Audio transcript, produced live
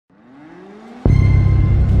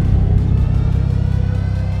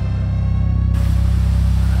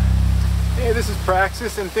this is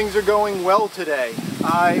Praxis and things are going well today.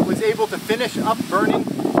 I was able to finish up burning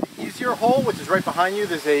the easier hole, which is right behind you.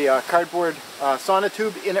 There's a cardboard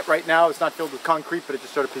sonotube in it right now. It's not filled with concrete, but it's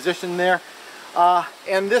just sort of positioned there.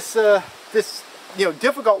 And this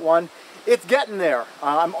difficult one, it's getting there.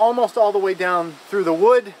 I'm almost all the way down through the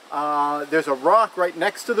wood. There's a rock right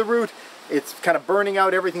next to the root. It's kind of burning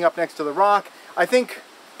out everything up next to the rock. I think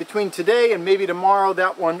between today and maybe tomorrow,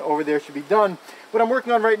 that one over there should be done. What I'm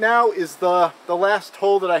working on right now is the last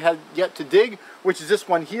hole that I had yet to dig, which is this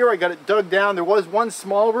one here. I got it dug down. There was one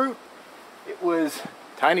small root. It was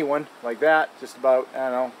a tiny one like that, just about, I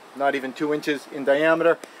don't know, not even 2 inches in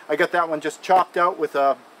diameter. I got that one just chopped out with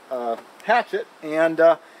a hatchet and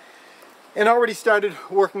already started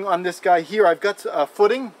working on this guy here. I've got a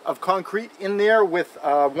footing of concrete in there with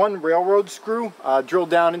one railroad screw drilled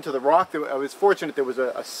down into the rock. I was fortunate there was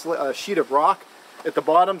a sheet of rock at the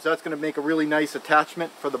bottom, so that's going to make a really nice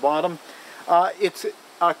attachment for the bottom. It's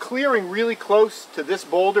clearing really close to this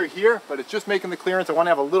boulder here, but it's just making the clearance. I want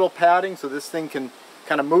to have a little padding so this thing can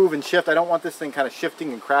kind of move and shift. I don't want this thing kind of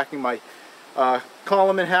shifting and cracking my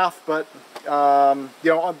column in half, but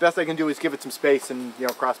the best I can do is give it some space and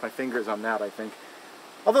cross my fingers on that, I think.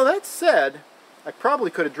 Although that said, I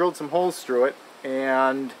probably could have drilled some holes through it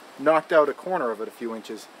and knocked out a corner of it a few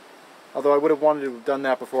inches. Although I would have wanted to have done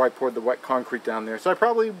that before I poured the wet concrete down there, so I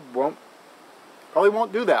probably won't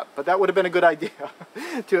do that. But that would have been a good idea.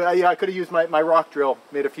 I could have used my rock drill,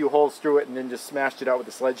 made a few holes through it, and then just smashed it out with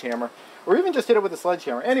a sledgehammer. Or even just hit it with a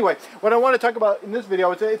sledgehammer. Anyway, what I want to talk about in this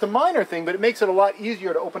video, it's a minor thing, but it makes it a lot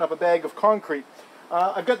easier to open up a bag of concrete.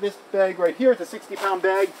 I've got this bag right here. It's a 60-pound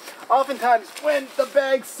bag. Oftentimes, when the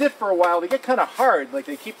bags sit for a while, they get kind of hard. Like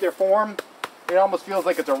they keep their form. It almost feels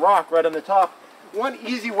like it's a rock right on the top. One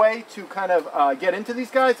easy way to kind of get into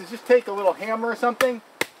these guys is just take a little hammer or something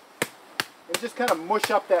and just kind of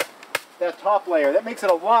mush up that top layer. That makes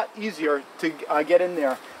it a lot easier to get in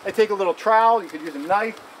there. I take a little trowel. You could use a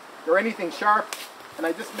knife or anything sharp, and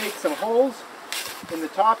I just make some holes in the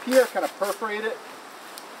top here, kind of perforate it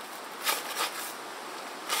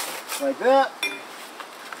like that,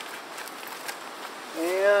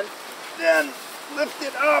 and then lift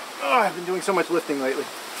it up. Oh, I've been doing so much lifting lately.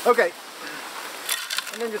 Okay,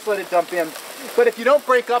 and then just let it dump in. But if you don't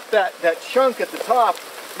break up that chunk at the top,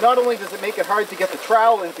 not only does it make it hard to get the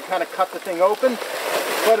trowel in to kind of cut the thing open,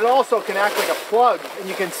 but it also can act like a plug, and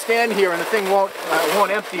you can stand here and the thing won't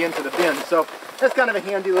empty into the bin. So that's kind of a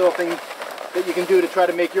handy little thing that you can do to try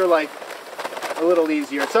to make your life a little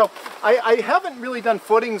easier. So I haven't really done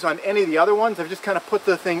footings on any of the other ones. I've just kind of put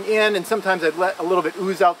the thing in, and sometimes I'd let a little bit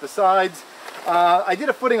ooze out the sides. I did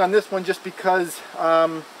a footing on this one just because,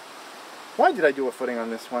 why did I do a footing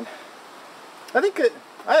on this one? I think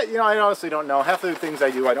I honestly don't know. Half of the things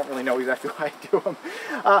I do, I don't really know exactly why I do them.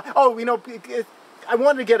 I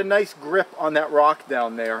wanted to get a nice grip on that rock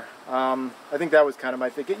down there. I think that was kind of my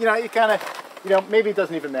thinking. It kind of, maybe it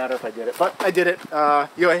doesn't even matter if I did it, but I did it.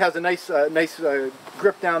 It has a nice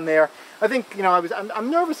grip down there. I think,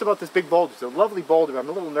 I'm nervous about this big boulder. It's a lovely boulder. I'm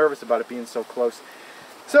a little nervous about it being so close.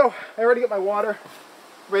 So I already got my water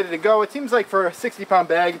ready to go. It seems like for a 60-pound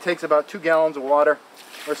bag, it takes about 2 gallons of water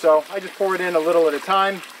or so. I just pour it in a little at a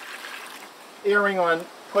time, erring on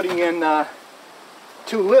putting in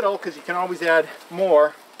too little, because you can always add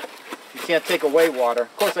more. You can't take away water.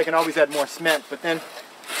 Of course, I can always add more cement, but then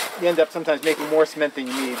you end up sometimes making more cement than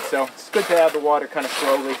you need. So it's good to add the water kind of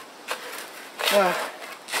slowly.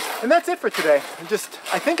 And that's it for today.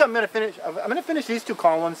 I think I'm going to finish these 2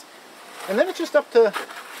 columns, and then it's just up to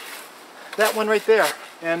that one right there.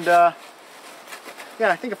 And yeah,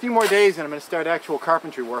 I think a few more days and I'm going to start actual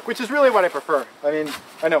carpentry work, which is really what I prefer. I mean,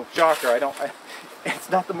 I know, shocker, it's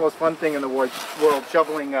not the most fun thing in the world,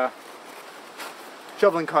 shoveling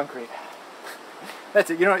concrete.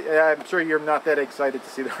 That's it. I'm sure you're not that excited to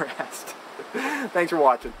see the rest. Thanks for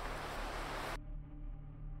watching.